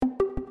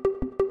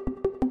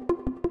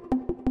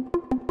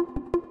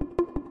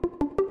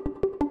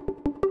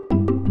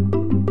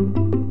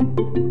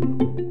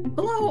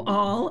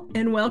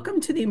and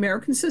welcome to the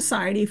American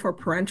Society for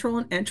Parenteral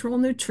and Enteral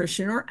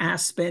Nutrition, or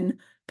ASPEN,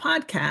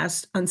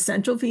 podcast on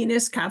central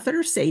venous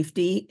catheter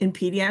safety in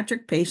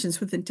pediatric patients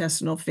with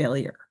intestinal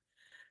failure.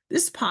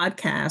 This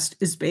podcast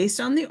is based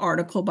on the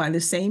article by the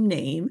same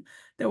name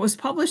that was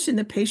published in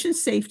the Patient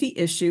Safety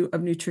issue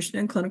of Nutrition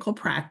and Clinical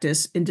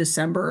Practice in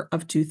December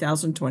of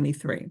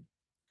 2023.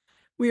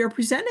 We are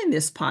presenting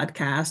this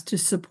podcast to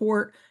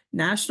support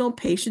National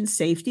Patient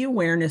Safety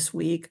Awareness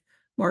Week,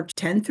 March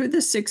 10th through the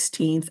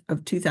 16th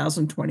of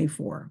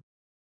 2024.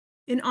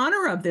 In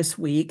honor of this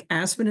week,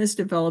 Aspen is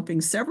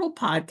developing several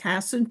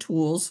podcasts and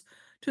tools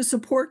to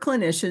support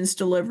clinicians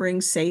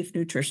delivering safe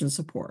nutrition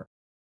support.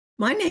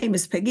 My name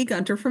is Peggy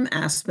Gunter from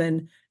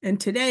Aspen, and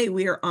today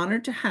we are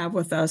honored to have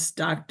with us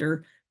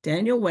Dr.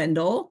 Daniel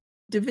Wendell,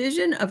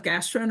 Division of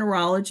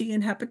Gastroenterology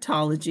and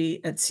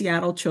Hepatology at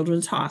Seattle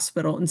Children's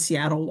Hospital in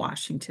Seattle,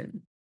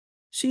 Washington.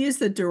 She is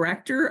the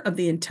Director of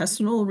the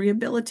Intestinal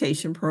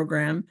Rehabilitation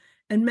Program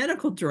and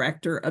Medical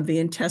Director of the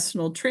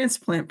Intestinal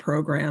Transplant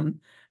Program,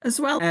 as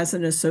well as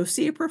an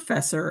Associate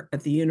Professor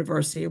at the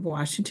University of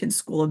Washington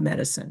School of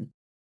Medicine.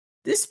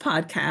 This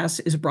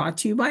podcast is brought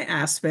to you by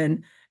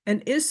Aspen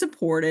and is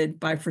supported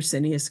by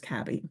Fresenius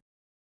Kabi.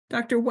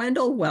 Dr.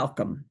 Wendell,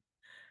 welcome.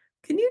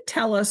 Can you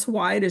tell us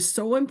why it is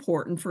so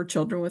important for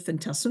children with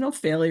intestinal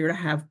failure to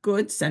have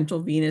good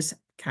central venous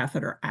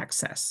catheter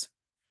access?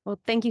 Well,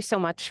 thank you so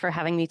much for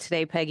having me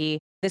today, Peggy.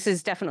 This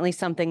is definitely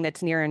something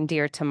that's near and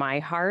dear to my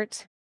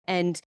heart.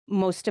 And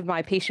most of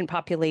my patient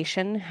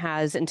population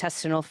has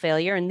intestinal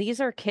failure. And these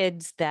are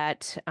kids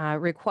that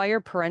require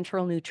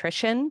parenteral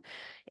nutrition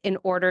in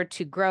order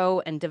to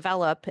grow and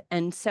develop.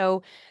 And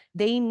so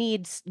they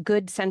need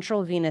good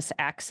central venous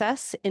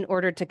access in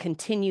order to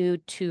continue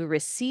to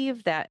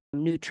receive that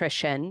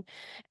nutrition.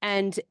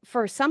 And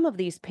for some of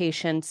these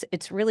patients,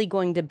 it's really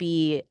going to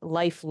be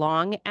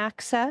lifelong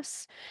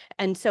access.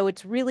 And so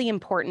it's really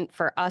important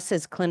for us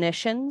as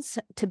clinicians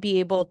to be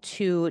able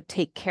to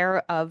take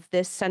care of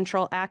this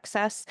central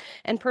access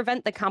and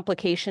prevent the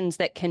complications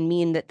that can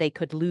mean that they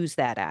could lose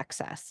that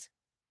access.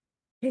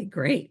 Okay,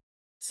 great.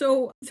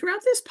 So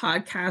throughout this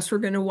podcast, we're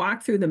going to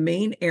walk through the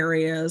main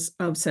areas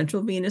of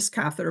central venous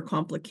catheter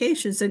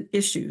complications and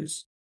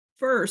issues.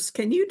 First,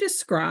 can you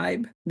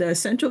describe the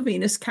central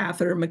venous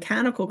catheter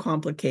mechanical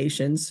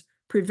complications,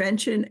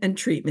 prevention, and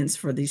treatments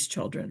for these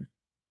children?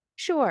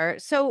 Sure.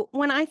 So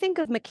when I think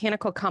of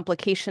mechanical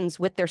complications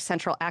with their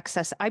central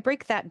access, I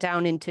break that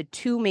down into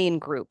two main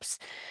groups.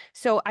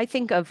 So I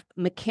think of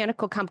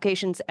mechanical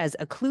complications as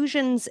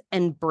occlusions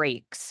and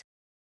breaks.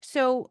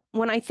 So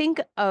when I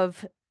think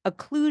of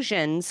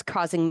occlusions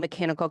causing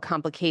mechanical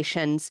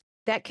complications,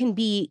 that can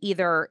be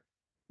either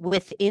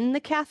within the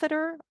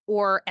catheter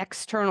or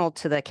external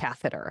to the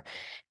catheter.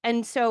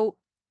 And so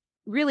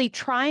really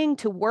trying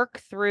to work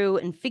through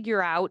and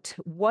figure out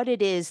what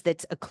it is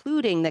that's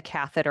occluding the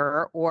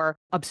catheter or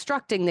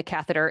obstructing the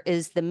catheter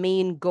is the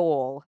main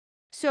goal.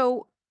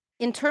 So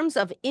in terms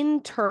of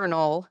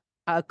internal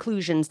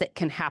occlusions that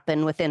can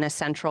happen within a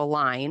central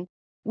line,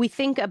 we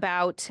think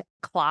about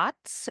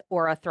clots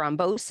or a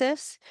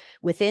thrombosis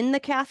within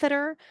the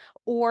catheter,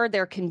 or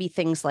there can be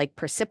things like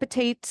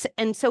precipitates.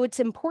 And so it's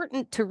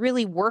important to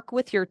really work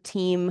with your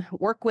team,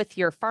 work with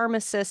your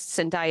pharmacists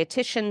and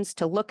dietitians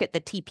to look at the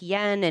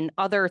TPN and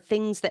other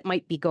things that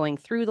might be going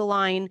through the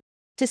line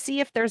to see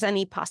if there's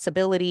any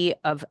possibility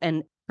of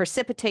an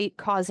precipitate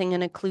causing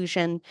an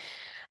occlusion.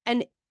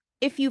 And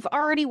if you've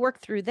already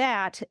worked through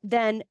that,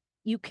 then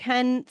you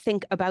can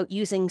think about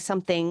using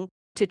something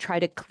to try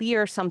to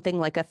clear something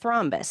like a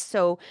thrombus.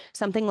 So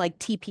something like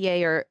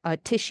TPA or a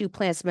tissue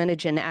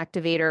plasminogen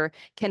activator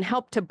can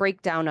help to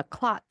break down a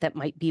clot that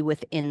might be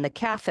within the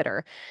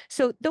catheter.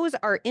 So those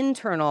are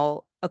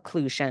internal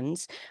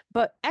occlusions,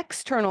 but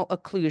external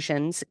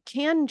occlusions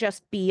can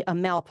just be a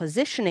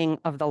malpositioning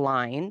of the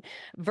line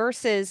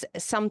versus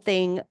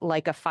something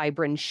like a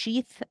fibrin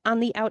sheath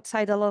on the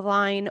outside of the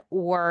line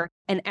or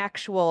an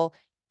actual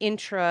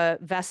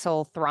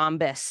intravessel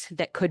thrombus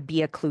that could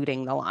be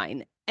occluding the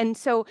line. And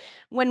so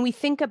when we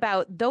think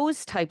about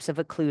those types of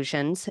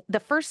occlusions, the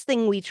first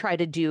thing we try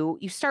to do,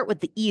 you start with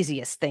the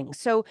easiest thing.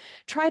 So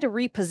try to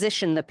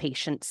reposition the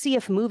patient, see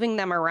if moving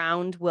them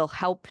around will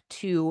help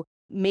to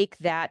make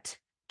that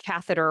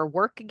catheter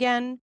work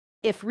again.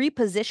 If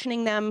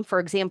repositioning them, for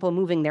example,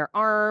 moving their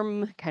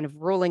arm, kind of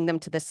rolling them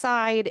to the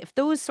side, if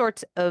those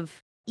sorts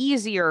of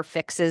easier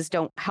fixes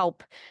don't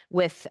help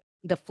with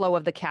the flow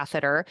of the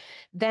catheter,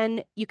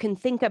 then you can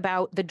think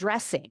about the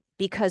dressing,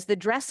 because the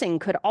dressing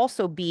could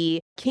also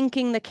be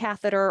kinking the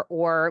catheter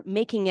or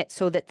making it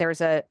so that there's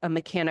a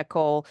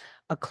mechanical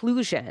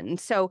occlusion.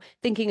 So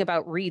thinking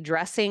about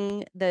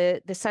redressing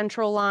the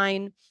central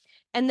line.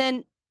 And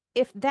then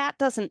if that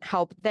doesn't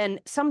help, then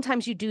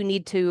sometimes you do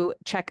need to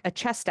check a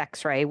chest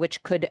x-ray,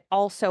 which could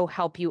also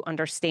help you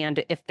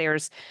understand if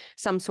there's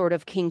some sort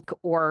of kink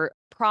or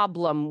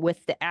problem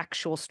with the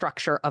actual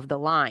structure of the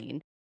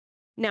line.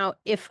 Now,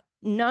 if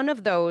none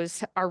of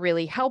those are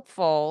really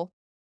helpful,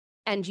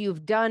 and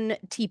you've done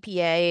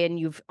TPA and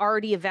you've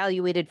already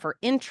evaluated for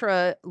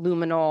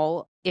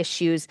intraluminal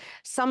issues,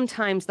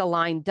 sometimes the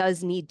line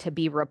does need to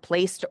be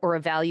replaced or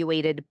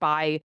evaluated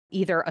by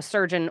either a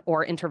surgeon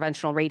or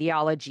interventional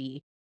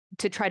radiology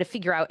to try to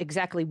figure out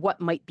exactly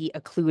what might be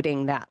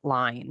occluding that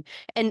line.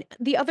 And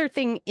the other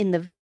thing in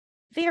the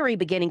very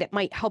beginning that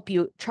might help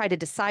you try to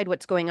decide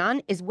what's going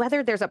on is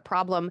whether there's a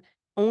problem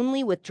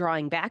only with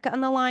drawing back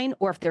on the line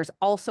or if there's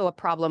also a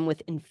problem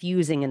with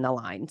infusing in the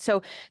line.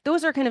 So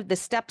those are kind of the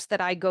steps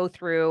that I go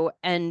through,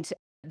 and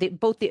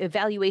both the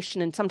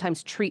evaluation and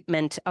sometimes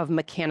treatment of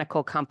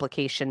mechanical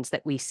complications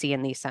that we see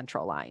in these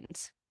central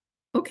lines.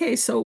 Okay,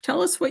 so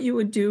tell us what you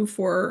would do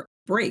for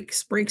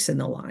breaks in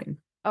the line.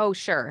 Oh,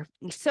 sure.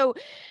 So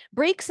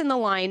breaks in the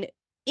line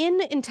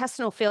in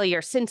intestinal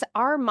failure, since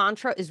our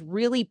mantra is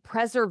really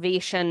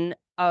preservation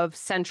of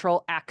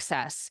central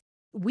access,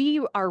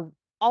 we are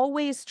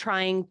always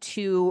trying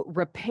to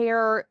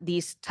repair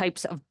these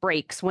types of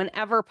breaks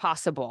whenever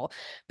possible,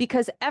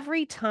 because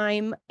every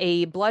time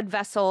a blood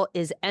vessel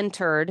is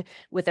entered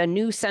with a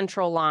new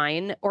central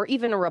line or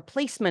even a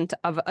replacement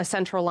of a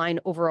central line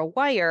over a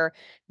wire,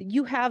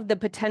 you have the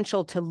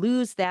potential to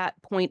lose that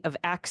point of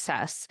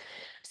access.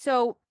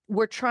 So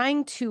we're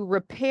trying to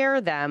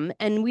repair them.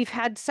 And we've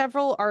had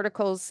several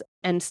articles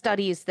and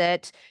studies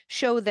that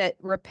show that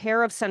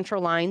repair of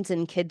central lines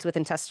in kids with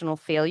intestinal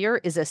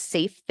failure is a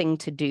safe thing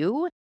to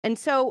do. And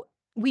so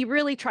we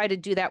really try to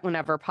do that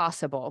whenever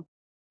possible.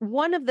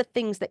 One of the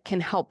things that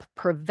can help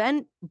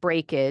prevent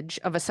breakage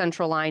of a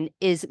central line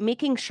is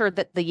making sure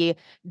that the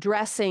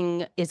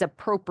dressing is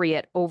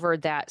appropriate over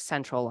that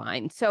central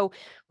line. So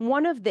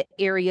one of the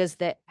areas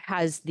that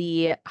has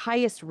the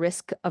highest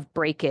risk of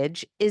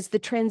breakage is the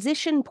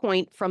transition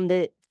point from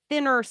the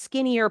thinner,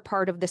 skinnier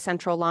part of the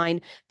central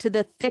line to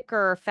the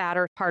thicker,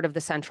 fatter part of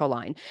the central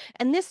line.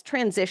 And this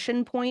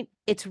transition point,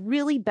 it's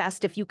really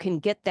best if you can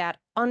get that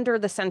under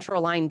the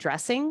central line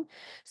dressing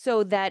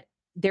so that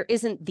there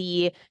isn't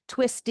the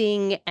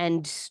twisting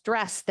and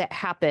stress that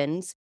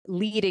happens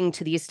leading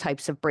to these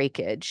types of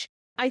breakage.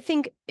 I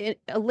think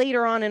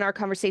later on in our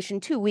conversation,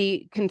 too,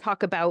 we can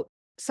talk about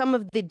some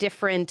of the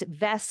different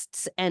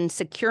vests and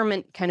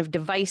securement kind of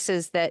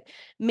devices that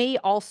may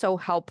also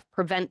help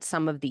prevent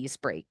some of these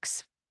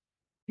breaks.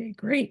 Okay,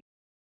 great.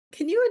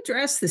 Can you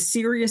address the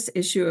serious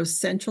issue of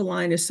central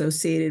line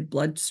associated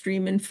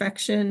bloodstream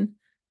infection?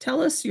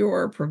 Tell us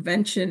your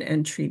prevention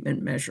and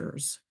treatment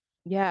measures.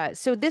 Yeah,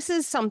 so this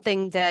is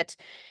something that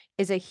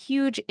is a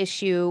huge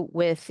issue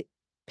with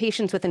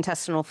patients with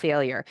intestinal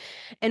failure.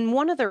 And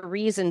one of the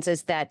reasons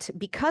is that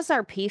because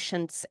our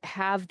patients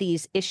have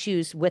these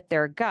issues with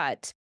their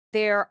gut,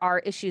 there are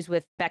issues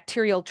with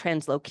bacterial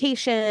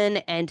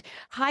translocation and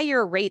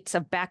higher rates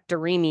of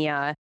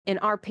bacteremia in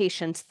our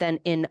patients than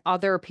in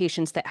other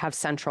patients that have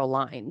central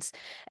lines.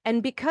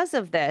 And because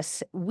of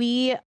this,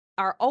 we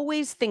are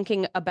always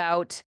thinking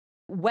about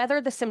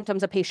whether the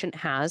symptoms a patient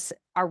has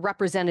are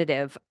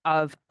representative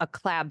of a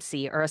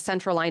CLABSI or a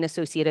central line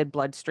associated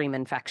bloodstream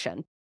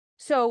infection.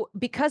 So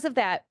because of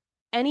that,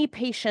 any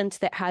patient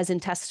that has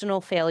intestinal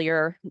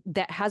failure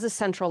that has a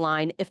central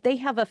line, if they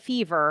have a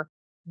fever,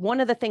 one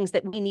of the things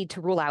that we need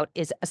to rule out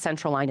is a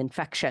central line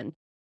infection.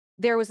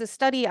 There was a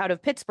study out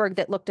of Pittsburgh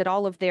that looked at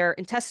all of their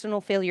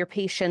intestinal failure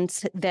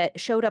patients that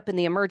showed up in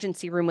the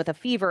emergency room with a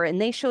fever, and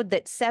they showed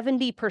that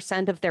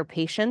 70% of their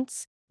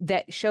patients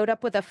that showed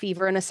up with a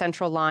fever and a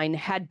central line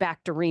had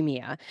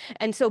bacteremia.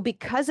 And so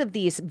because of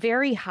these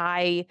very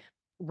high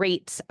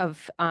rates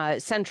of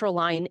central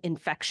line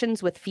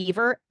infections with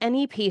fever,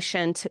 any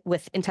patient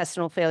with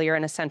intestinal failure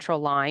and a central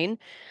line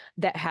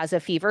that has a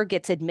fever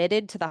gets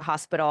admitted to the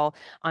hospital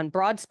on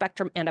broad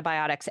spectrum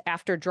antibiotics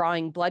after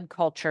drawing blood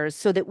cultures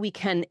so that we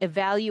can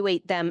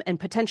evaluate them and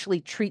potentially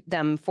treat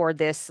them for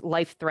this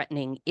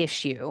life-threatening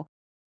issue.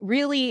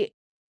 Really,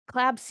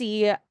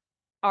 CLABSI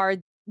are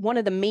one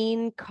of the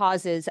main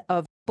causes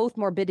of both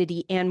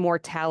morbidity and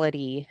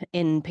mortality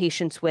in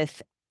patients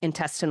with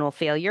intestinal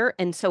failure.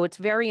 And so it's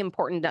very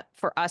important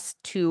for us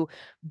to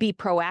be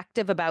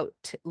proactive about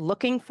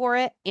looking for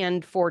it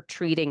and for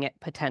treating it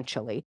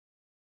potentially.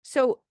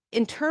 So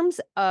in terms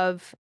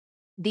of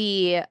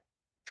the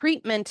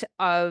treatment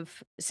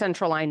of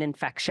central line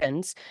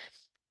infections,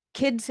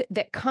 kids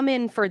that come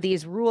in for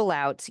these rule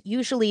outs,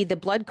 usually the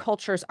blood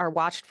cultures are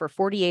watched for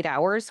 48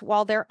 hours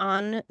while they're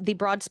on the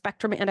broad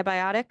spectrum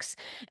antibiotics.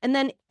 And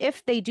then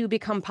if they do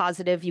become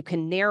positive, you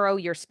can narrow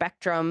your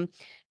spectrum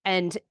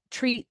and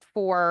treat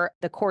for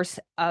the course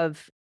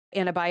of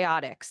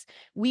antibiotics.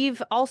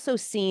 We've also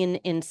seen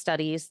in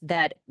studies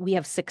that we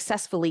have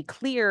successfully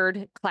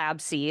cleared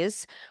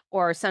CLABSIs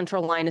or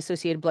central line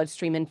associated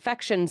bloodstream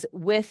infections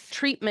with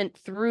treatment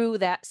through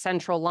that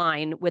central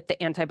line with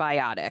the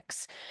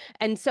antibiotics.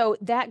 And so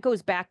that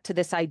goes back to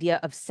this idea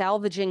of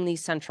salvaging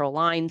these central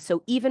lines.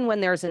 So even when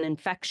there's an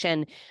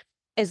infection,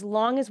 as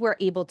long as we're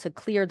able to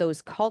clear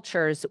those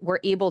cultures, we're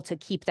able to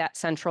keep that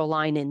central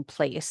line in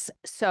place.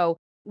 So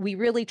we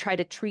really try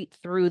to treat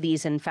through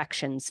these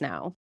infections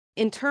now.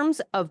 In terms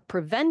of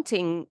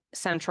preventing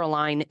central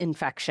line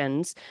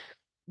infections,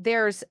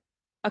 there's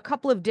a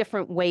couple of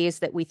different ways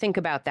that we think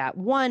about that.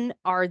 One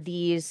are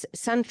these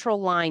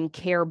central line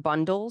care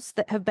bundles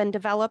that have been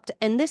developed.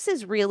 And this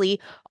is really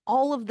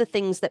all of the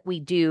things that we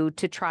do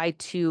to try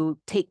to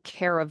take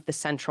care of the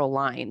central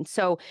line.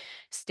 So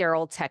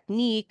sterile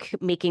technique,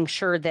 making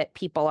sure that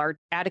people are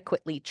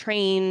adequately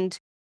trained,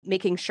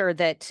 making sure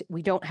that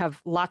we don't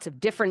have lots of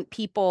different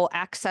people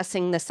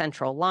accessing the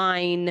central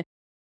line,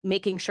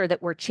 making sure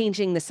that we're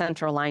changing the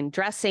central line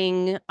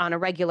dressing on a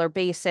regular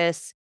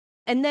basis.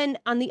 And then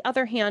on the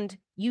other hand,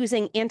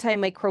 using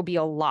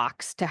antimicrobial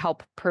locks to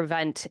help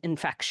prevent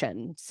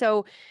infection.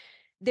 So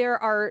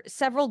there are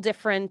several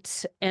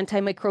different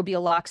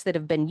antimicrobial locks that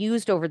have been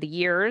used over the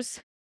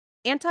years.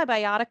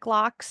 Antibiotic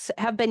locks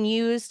have been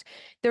used.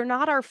 They're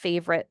not our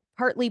favorite,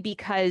 partly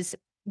because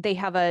they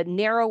have a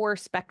narrower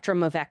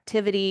spectrum of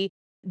activity.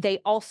 They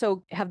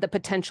also have the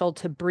potential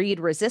to breed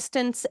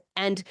resistance.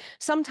 And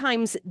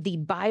sometimes the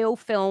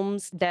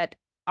biofilms that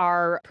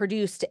are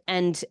produced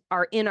and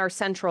are in our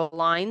central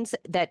lines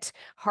that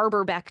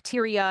harbor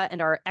bacteria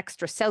and are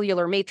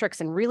extracellular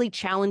matrix and really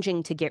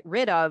challenging to get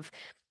rid of,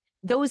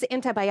 those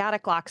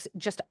antibiotic locks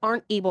just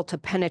aren't able to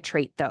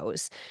penetrate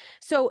those.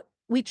 So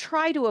we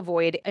try to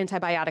avoid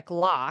antibiotic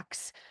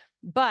locks,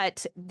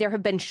 but there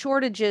have been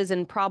shortages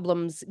and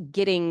problems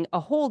getting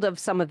a hold of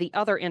some of the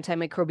other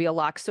antimicrobial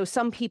locks. So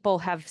some people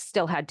have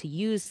still had to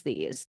use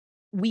these.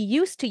 We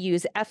used to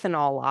use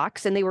ethanol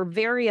locks, and they were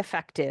very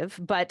effective,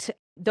 but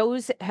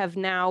those have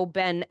now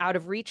been out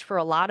of reach for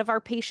a lot of our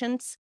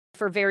patients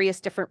for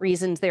various different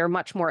reasons. They are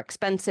much more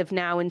expensive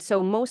now. And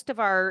so most of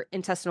our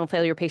intestinal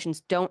failure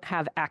patients don't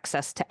have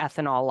access to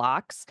ethanol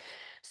locks.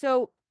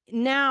 So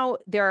now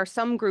there are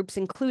some groups,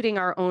 including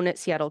our own at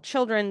Seattle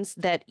Children's,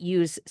 that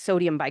use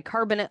sodium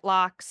bicarbonate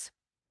locks.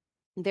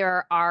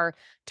 There are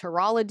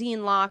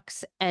taurolidine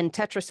locks and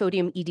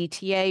tetrasodium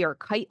EDTA or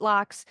kite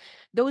locks.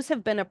 Those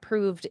have been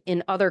approved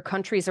in other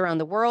countries around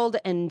the world,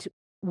 and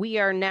we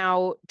are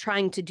now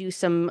trying to do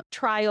some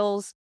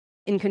trials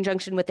in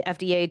conjunction with the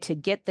FDA to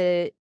get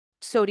the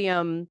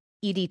sodium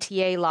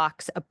EDTA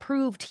locks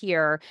approved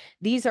here.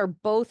 These are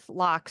both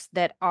locks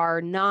that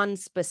are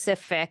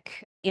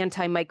non-specific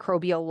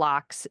antimicrobial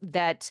locks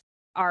that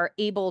are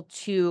able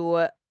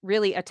to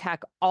really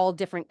attack all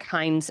different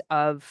kinds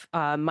of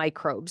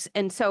microbes.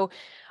 And so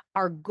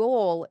our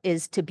goal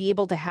is to be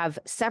able to have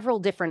several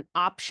different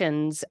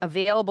options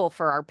available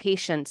for our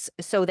patients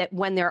so that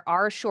when there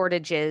are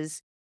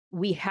shortages,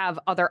 we have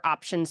other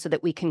options so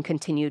that we can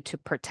continue to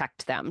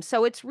protect them.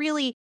 So it's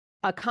really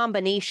a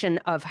combination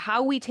of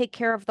how we take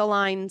care of the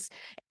lines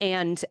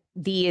and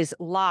these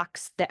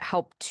locks that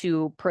help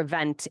to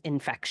prevent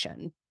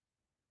infection.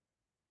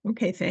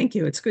 Okay, thank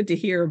you. It's good to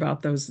hear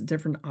about those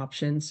different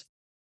options.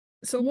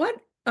 So, what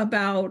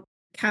about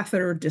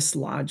catheter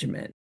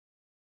dislodgement?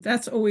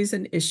 That's always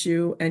an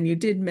issue. And you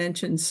did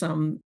mention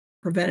some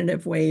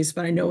preventative ways,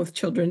 but I know with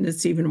children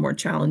it's even more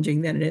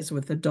challenging than it is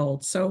with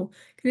adults. So,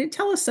 can you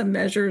tell us some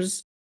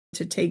measures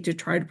to take to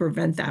try to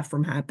prevent that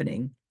from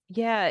happening?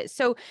 Yeah,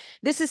 so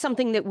this is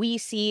something that we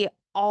see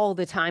all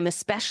the time,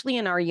 especially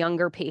in our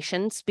younger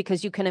patients,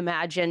 because you can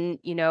imagine,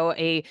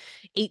 a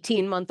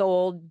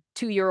 18-month-old,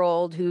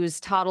 2-year-old who's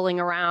toddling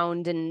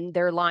around and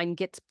their line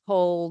gets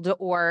pulled,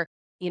 or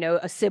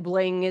a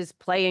sibling is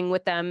playing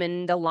with them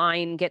and the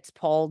line gets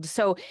pulled.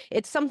 So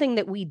it's something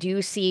that we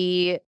do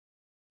see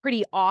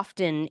pretty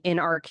often in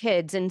our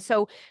kids. And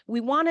so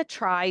we want to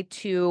try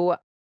to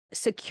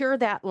secure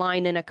that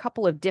line in a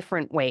couple of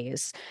different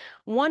ways.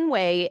 One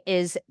way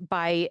is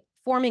by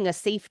forming a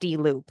safety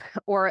loop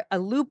or a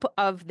loop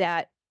of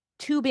that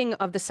tubing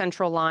of the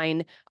central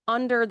line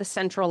under the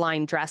central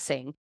line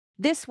dressing.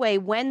 This way,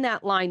 when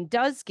that line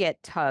does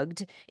get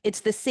tugged,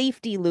 it's the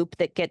safety loop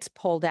that gets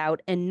pulled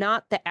out and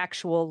not the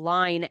actual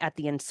line at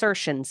the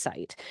insertion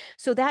site.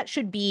 So that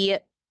should be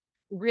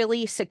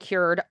really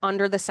secured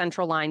under the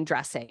central line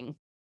dressing.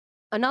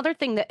 Another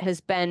thing that has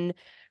been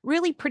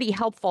really pretty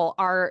helpful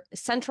are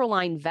central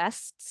line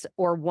vests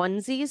or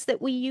onesies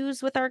that we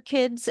use with our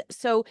kids.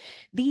 So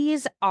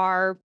these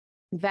are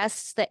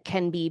vests that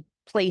can be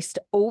placed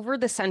over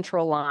the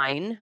central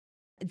line.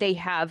 They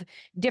have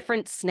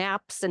different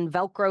snaps and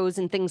Velcros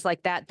and things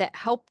like that that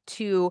help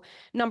to,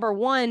 number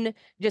one,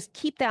 just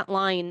keep that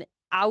line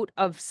out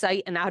of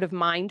sight and out of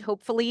mind,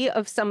 hopefully,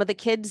 of some of the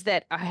kids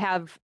that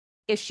have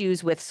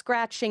issues with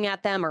scratching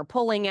at them or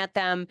pulling at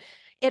them.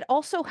 It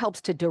also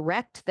helps to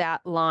direct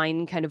that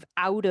line kind of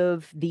out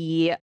of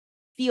the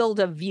field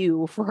of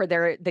view for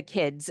the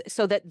kids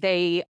so that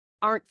they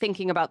aren't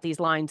thinking about these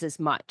lines as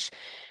much.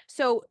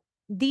 So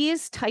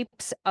these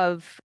types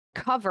of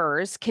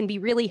covers can be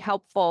really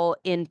helpful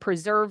in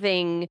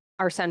preserving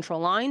our central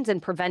lines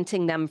and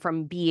preventing them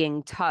from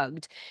being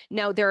tugged.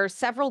 Now, there are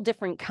several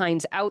different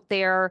kinds out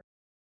there.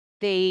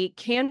 They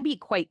can be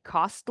quite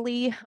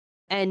costly.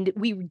 And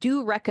we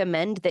do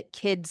recommend that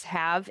kids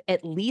have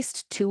at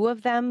least 2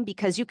 of them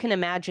because you can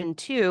imagine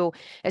too,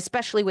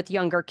 especially with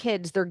younger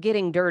kids, they're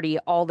getting dirty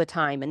all the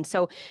time. And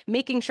so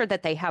making sure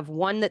that they have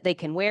one that they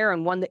can wear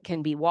and one that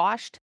can be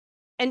washed.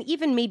 And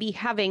even maybe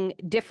having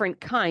different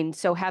kinds.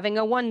 So having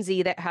a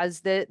onesie that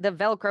has the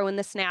Velcro and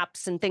the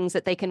snaps and things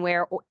that they can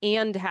wear,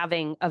 and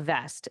having a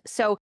vest.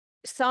 So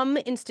some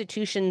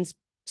institutions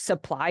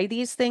supply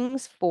these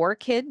things for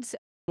kids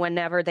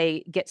whenever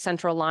they get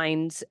central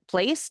lines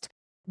placed,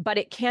 but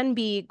it can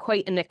be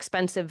quite an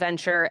expensive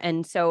venture.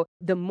 And so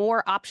the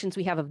more options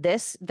we have of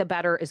this, the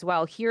better as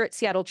well. Here at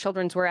Seattle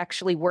Children's, we're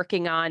actually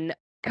working on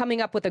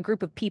coming up with a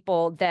group of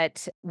people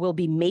that will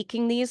be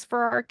making these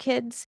for our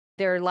kids.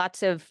 There are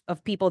lots of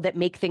people that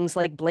make things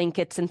like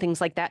blankets and things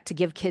like that to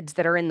give kids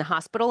that are in the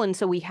hospital. And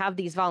so we have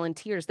these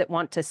volunteers that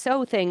want to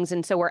sew things.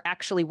 And so we're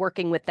actually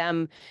working with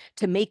them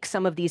to make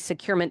some of these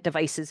securement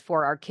devices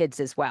for our kids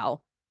as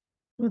well.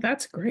 Well,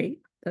 that's great.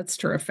 That's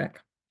terrific.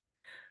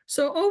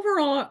 So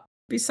overall,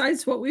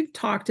 besides what we've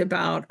talked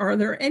about, are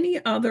there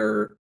any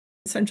other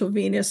central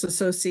venous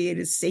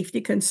associated safety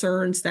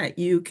concerns that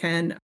you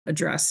can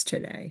address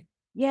today?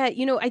 Yeah,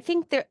 I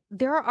think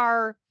there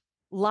are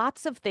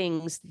lots of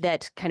things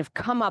that kind of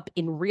come up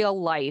in real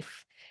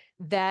life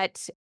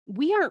that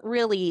we aren't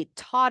really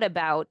taught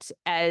about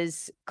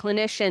as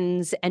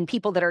clinicians and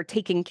people that are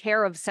taking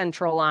care of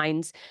central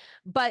lines,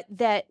 but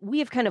that we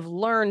have kind of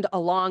learned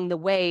along the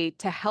way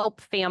to help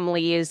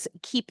families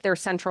keep their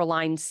central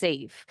lines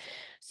safe.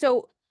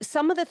 So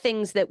some of the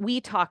things that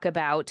we talk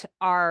about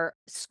are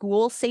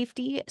school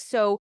safety.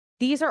 So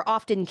these are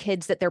often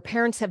kids that their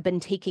parents have been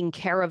taking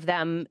care of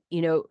them,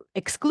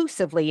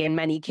 exclusively in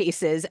many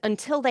cases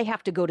until they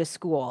have to go to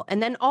school.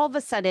 And then all of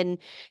a sudden,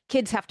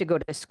 kids have to go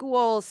to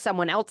school.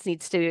 Someone else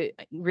needs to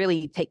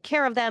really take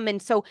care of them. And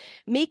so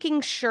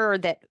making sure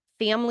that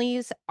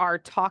families are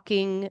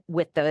talking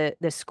with the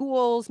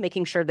schools,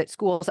 making sure that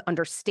schools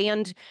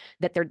understand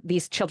that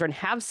these children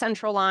have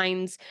central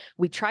lines.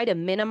 We try to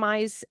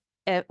minimize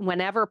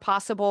whenever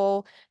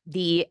possible,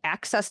 the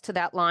access to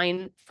that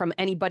line from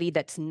anybody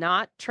that's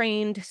not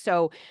trained.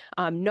 So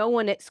no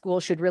one at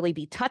school should really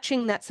be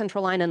touching that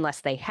central line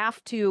unless they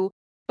have to,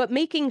 but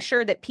making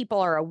sure that people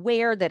are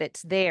aware that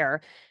it's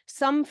there.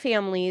 Some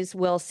families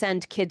will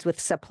send kids with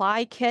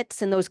supply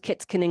kits, and those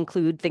kits can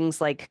include things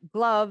like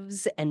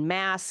gloves and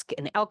mask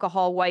and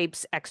alcohol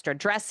wipes, extra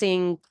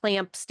dressing,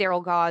 clamps,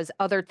 sterile gauze,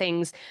 other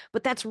things.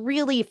 But that's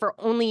really for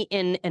only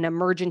in an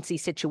emergency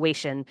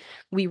situation.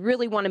 We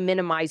really want to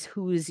minimize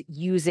who's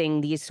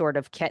using these sort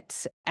of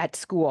kits at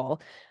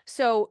school.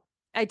 So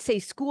I'd say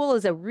school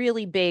is a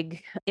really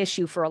big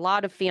issue for a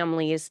lot of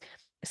families.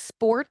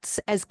 Sports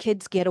as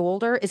kids get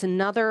older is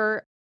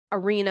another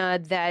arena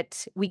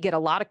that we get a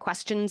lot of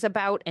questions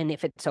about, and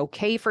if it's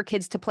okay for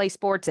kids to play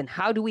sports and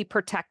how do we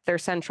protect their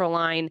central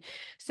line.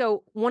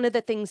 So one of the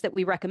things that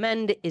we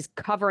recommend is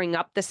covering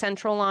up the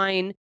central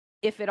line,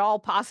 if at all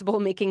possible,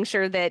 making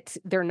sure that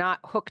they're not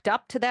hooked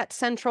up to that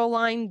central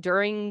line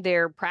during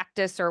their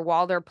practice or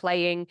while they're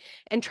playing,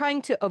 and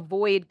trying to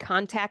avoid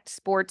contact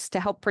sports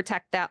to help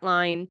protect that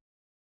line.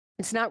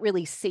 It's not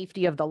really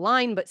safety of the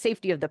line, but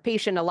safety of the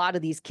patient. A lot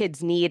of these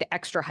kids need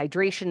extra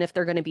hydration if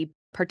they're going to be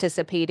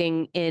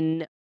participating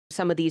in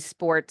some of these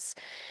sports.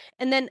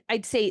 And then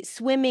I'd say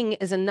swimming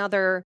is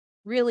another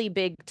really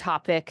big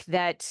topic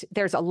that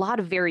there's a lot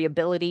of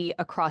variability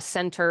across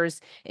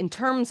centers in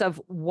terms of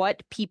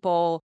what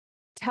people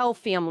tell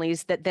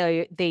families that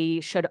they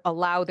should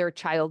allow their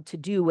child to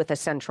do with a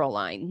central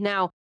line.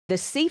 Now, the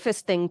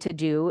safest thing to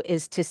do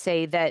is to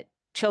say that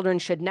children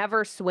should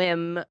never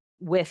swim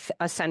with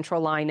a central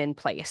line in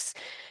place.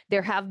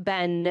 There have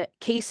been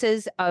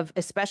cases of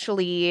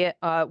especially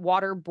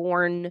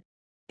waterborne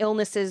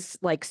illnesses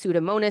like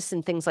Pseudomonas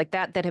and things like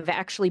that that have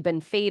actually been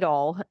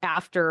fatal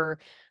after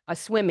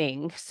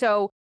swimming.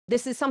 So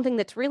this is something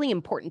that's really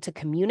important to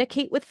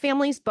communicate with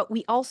families, but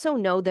we also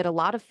know that a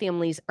lot of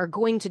families are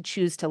going to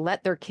choose to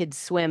let their kids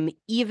swim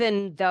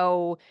even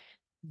though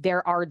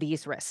there are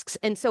these risks.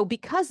 And so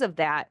because of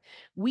that,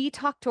 we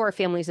talk to our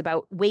families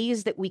about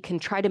ways that we can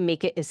try to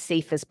make it as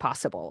safe as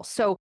possible.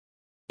 So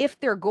if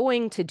they're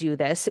going to do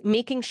this,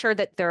 making sure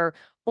that they're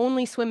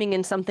only swimming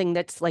in something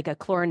that's like a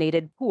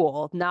chlorinated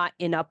pool, not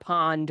in a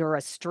pond or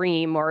a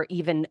stream or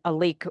even a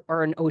lake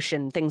or an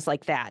ocean, things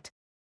like that.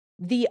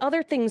 The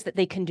other things that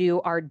they can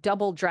do are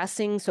double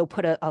dressing. So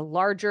put a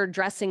larger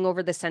dressing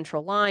over the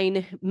central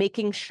line,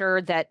 making sure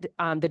that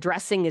the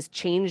dressing is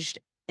changed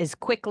as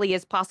quickly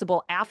as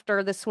possible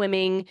after the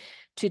swimming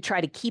to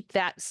try to keep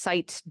that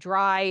site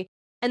dry.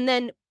 And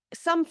then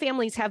some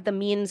families have the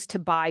means to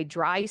buy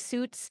dry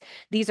suits.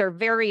 These are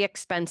very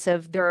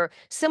expensive. They're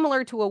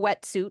similar to a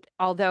wetsuit,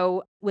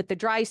 although with the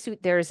dry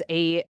suit, there's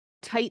a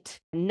tight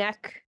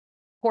neck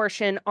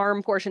portion,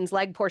 arm portions,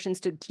 leg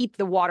portions to keep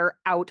the water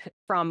out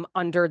from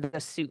under the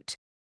suit.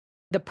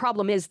 The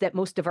problem is that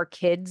most of our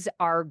kids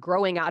are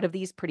growing out of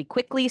these pretty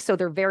quickly, so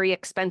they're very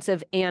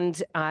expensive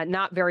and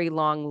not very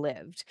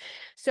long-lived.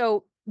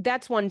 So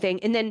that's one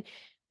thing. And then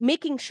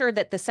making sure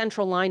that the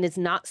central line is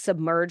not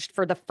submerged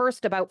for the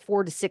first about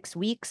 4 to 6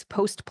 weeks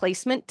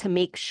post-placement to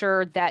make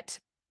sure that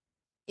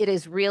it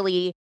is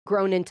really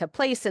grown into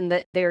place and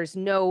that there's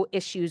no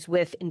issues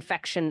with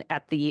infection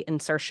at the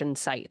insertion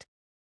site.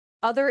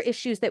 Other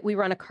issues that we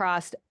run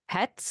across,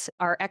 pets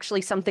are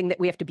actually something that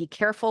we have to be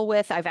careful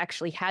with. I've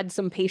actually had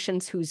some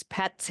patients whose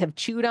pets have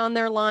chewed on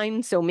their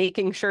line. So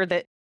making sure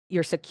that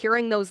you're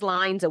securing those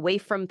lines away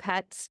from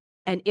pets.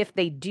 And if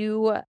they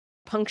do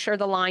puncture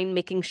the line,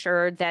 making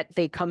sure that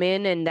they come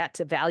in and that's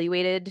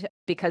evaluated,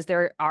 because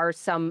there are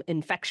some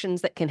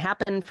infections that can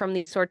happen from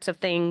these sorts of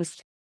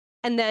things.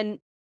 And then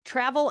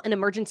travel and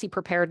emergency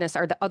preparedness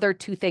are the other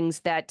two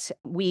things that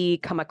we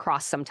come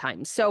across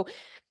sometimes. So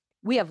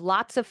we have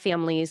lots of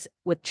families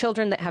with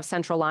children that have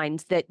central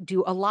lines that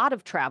do a lot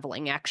of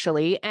traveling,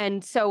 actually.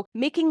 And so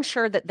making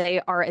sure that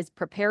they are as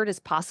prepared as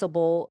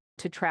possible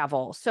to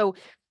travel. So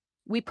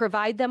we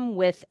provide them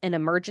with an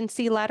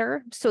emergency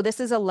letter. So this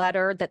is a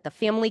letter that the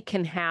family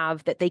can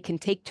have that they can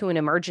take to an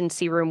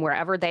emergency room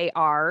wherever they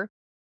are.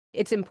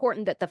 It's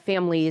important that the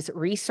families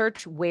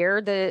research where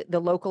the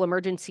local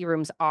emergency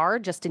rooms are,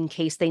 just in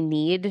case they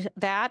need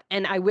that.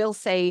 And I will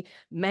say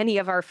many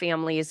of our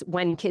families,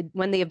 when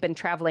they have been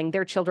traveling,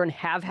 their children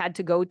have had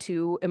to go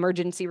to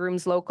emergency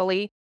rooms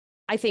locally.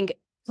 I think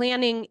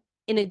planning,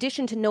 in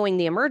addition to knowing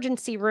the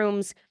emergency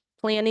rooms,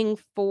 planning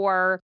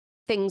for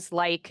things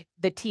like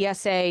the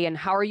TSA and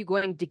how are you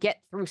going to get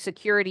through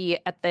security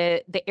at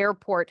the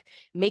airport,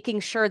 making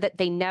sure that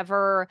they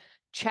never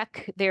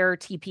check their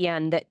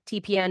TPN, that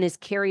TPN is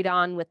carried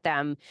on with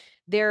them.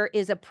 There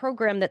is a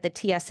program that the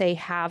TSA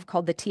have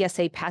called the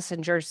TSA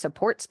Passenger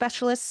Support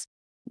Specialists.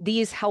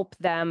 These help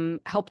the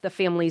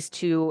families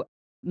to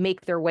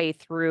make their way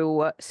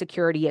through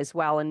security as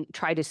well and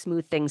try to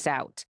smooth things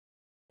out.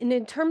 And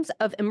in terms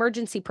of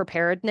emergency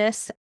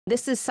preparedness,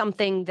 this is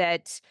something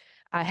that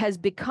has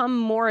become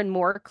more and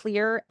more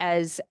clear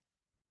as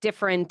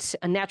different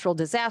natural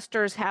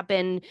disasters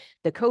happen,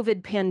 the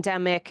COVID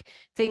pandemic,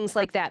 things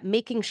like that,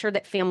 making sure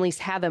that families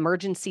have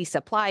emergency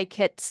supply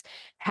kits,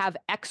 have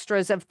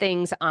extras of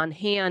things on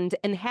hand,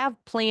 and have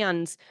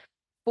plans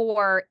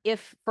for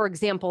if, for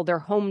example, their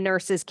home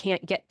nurses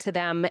can't get to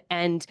them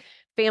and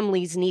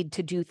families need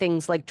to do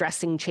things like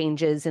dressing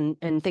changes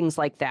and things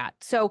like that.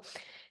 So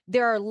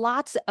there are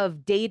lots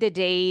of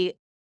day-to-day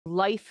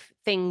life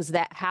things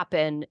that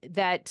happen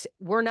that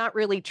we're not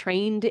really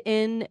trained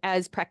in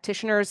as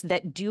practitioners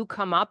that do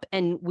come up,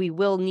 and we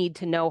will need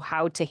to know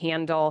how to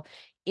handle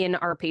in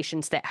our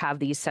patients that have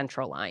these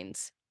central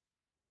lines.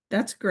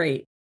 That's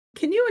great.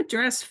 Can you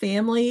address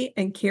family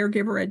and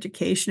caregiver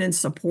education and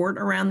support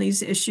around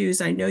these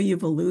issues? I know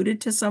you've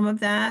alluded to some of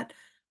that,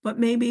 but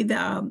maybe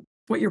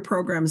what your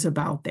program's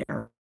about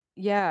there.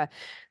 Yeah,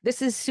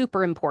 this is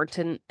super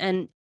important.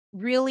 And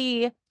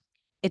really,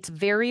 it's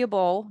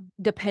variable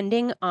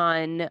depending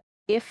on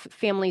if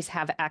families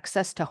have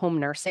access to home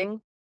nursing.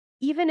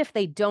 Even if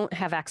they don't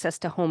have access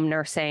to home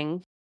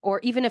nursing, or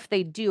even if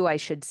they do, I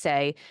should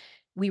say,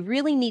 we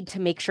really need to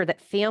make sure that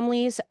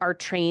families are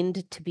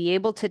trained to be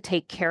able to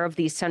take care of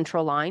these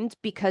central lines,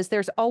 because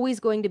there's always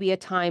going to be a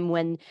time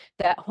when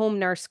that home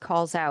nurse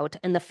calls out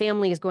and the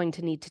family is going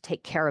to need to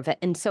take care of it.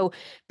 And so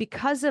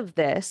because of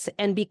this,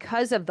 and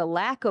because of the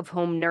lack of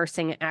home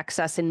nursing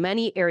access in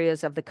many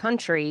areas of the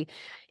country,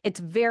 it's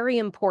very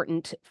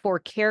important for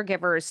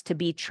caregivers to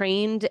be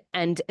trained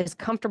and as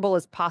comfortable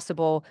as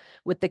possible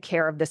with the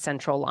care of the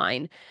central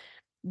line.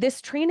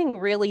 This training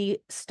really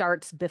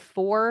starts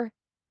before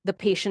the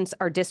patients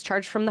are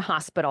discharged from the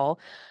hospital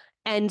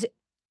and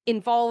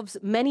involves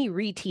many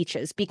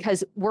reteaches,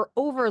 because we're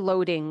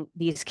overloading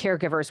these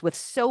caregivers with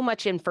so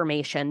much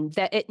information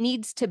that it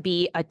needs to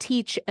be a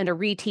teach and a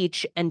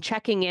reteach and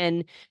checking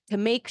in to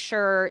make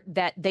sure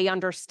that they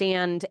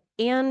understand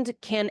and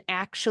can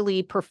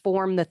actually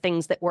perform the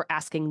things that we're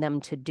asking them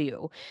to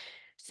do.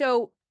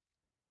 So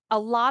a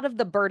lot of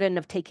the burden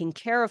of taking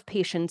care of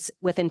patients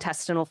with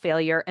intestinal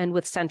failure and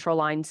with central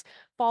lines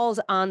falls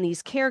on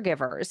these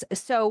caregivers.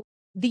 So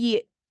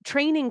the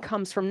training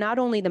comes from not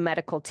only the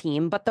medical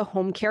team, but the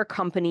home care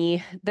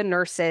company, the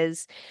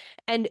nurses.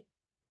 And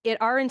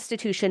at our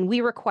institution,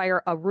 we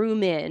require a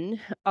room in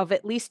of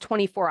at least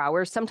 24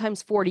 hours,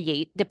 sometimes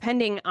 48,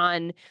 depending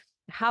on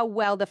how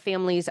well the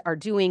families are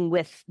doing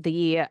with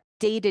the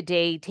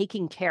day-to-day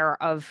taking care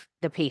of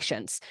the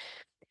patients.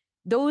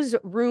 Those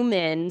room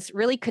ins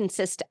really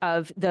consist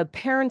of the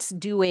parents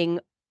doing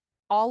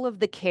all of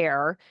the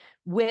care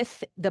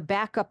with the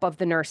backup of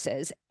the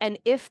nurses. And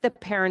if the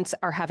parents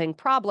are having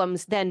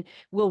problems, then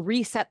we'll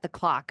reset the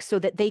clock so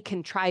that they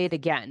can try it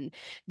again.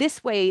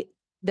 This way,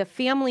 the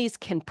families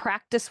can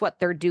practice what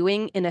they're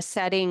doing in a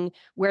setting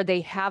where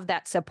they have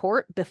that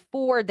support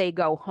before they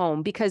go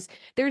home, because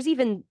there's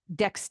even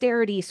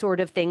dexterity sort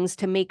of things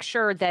to make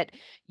sure that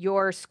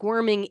your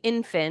squirming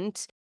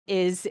infant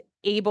is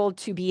able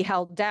to be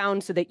held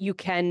down so that you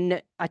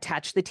can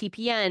attach the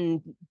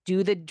TPN,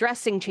 do the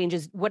dressing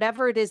changes,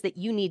 whatever it is that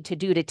you need to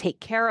do to take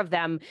care of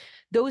them.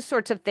 Those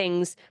sorts of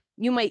things,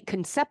 you might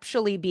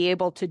conceptually be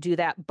able to do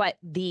that, but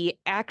the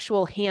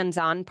actual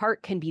hands-on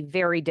part can be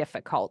very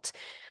difficult.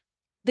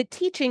 The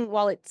teaching,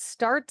 while it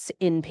starts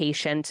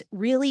inpatient,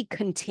 really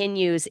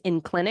continues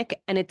in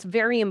clinic, and it's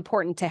very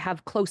important to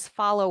have close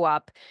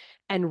follow-up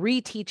and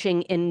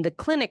reteaching in the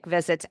clinic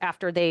visits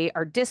after they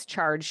are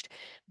discharged,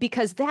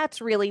 because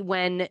that's really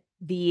when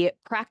the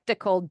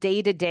practical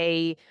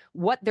day-to-day,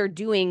 what they're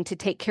doing to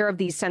take care of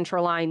these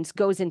central lines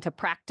goes into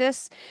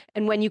practice.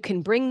 And when you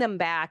can bring them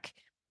back,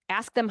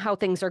 ask them how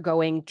things are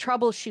going,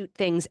 troubleshoot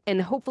things,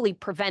 and hopefully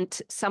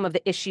prevent some of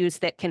the issues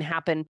that can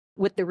happen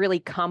with the really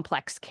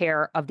complex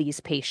care of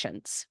these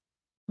patients.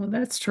 Well,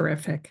 that's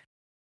terrific.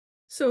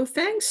 So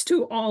thanks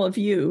to all of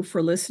you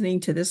for listening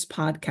to this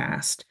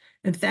podcast.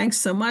 And thanks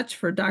so much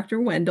for Dr.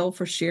 Wendell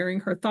for sharing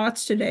her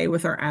thoughts today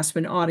with our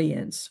Aspen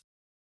audience.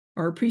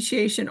 Our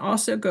appreciation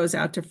also goes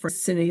out to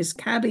Fresenius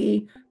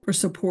Kabi for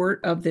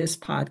support of this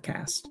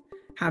podcast.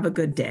 Have a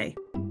good day.